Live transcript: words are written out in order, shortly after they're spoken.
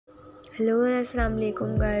Hello and assalamu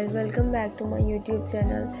alaikum guys, welcome back to my YouTube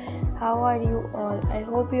channel. How are you all? I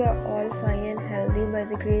hope you are all fine and healthy by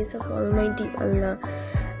the grace of Almighty Allah.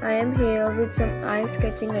 I am here with some eye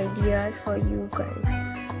sketching ideas for you guys.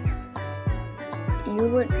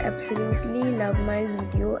 You would absolutely love my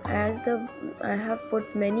video as I have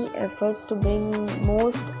put many efforts to bring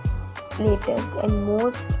most latest and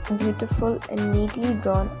most beautiful and neatly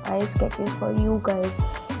drawn eye sketches for you guys.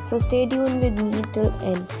 So stay tuned with me till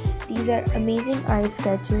end. These are amazing eye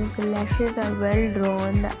sketches. The lashes are well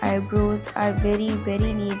drawn, the eyebrows are very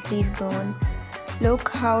neatly drawn. Look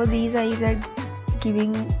how these eyes are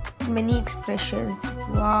giving many expressions.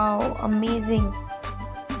 Wow, amazing.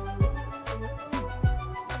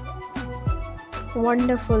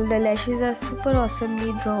 Wonderful, the lashes are super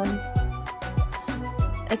awesomely drawn.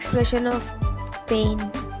 Expression of pain.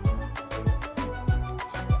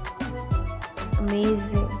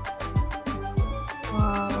 Amazing.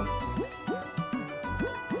 Wow.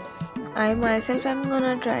 I myself am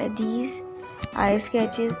gonna try these eye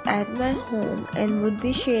sketches at my home and would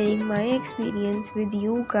be sharing my experience with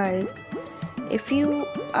you guys. If you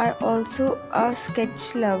are also a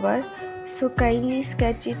sketch lover, so kindly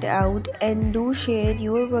sketch it out and do share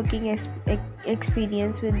your working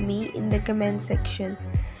experience with me in the comment section.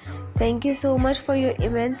 Thank you so much for your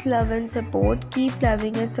immense love and support. Keep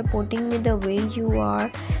loving and supporting me the way you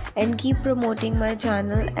are and keep promoting my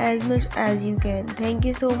channel as much as you can. Thank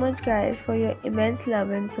you so much guys for your immense love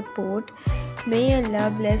and support. May Allah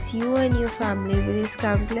bless you and your family with His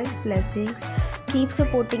countless blessings. Keep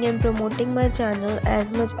supporting and promoting my channel as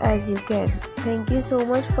much as you can. Thank you so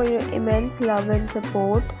much for your immense love and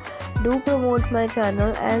support. Do promote my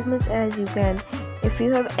channel as much as you can. If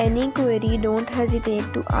you have any query, don't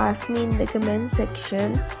hesitate to ask me in the comment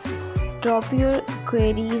section. Drop your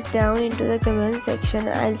queries down into the comment section.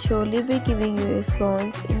 I'll surely be giving you a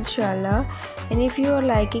response, inshallah. And if you are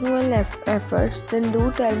liking my efforts, then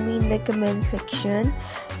do tell me in the comment section.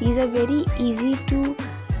 These are very easy to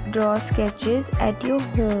draw sketches at your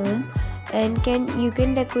home, and you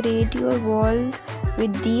can decorate your walls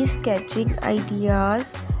with these sketching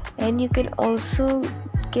ideas, and you can also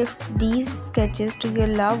gift these sketches to your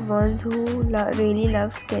loved ones who really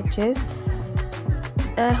love sketches.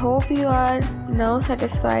 I hope you are now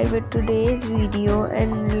satisfied with today's video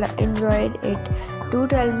and enjoyed it. Do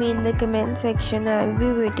tell me in the comment section. I'll be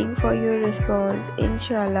waiting for your response,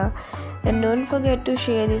 inshallah. And don't forget to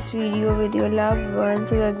share this video with your loved ones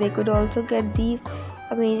so that they could also get these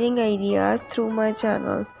amazing ideas through my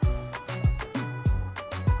channel.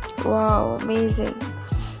 Wow, amazing.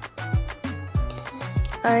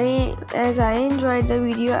 As I enjoyed the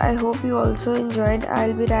video, I hope you also enjoyed.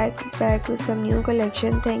 I'll be right back with some new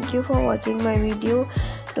collection. Thank you for watching my video.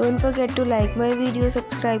 Don't forget to like my video,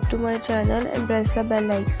 subscribe to my channel and press the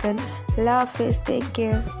bell icon. Allah Hafiz, take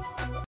care.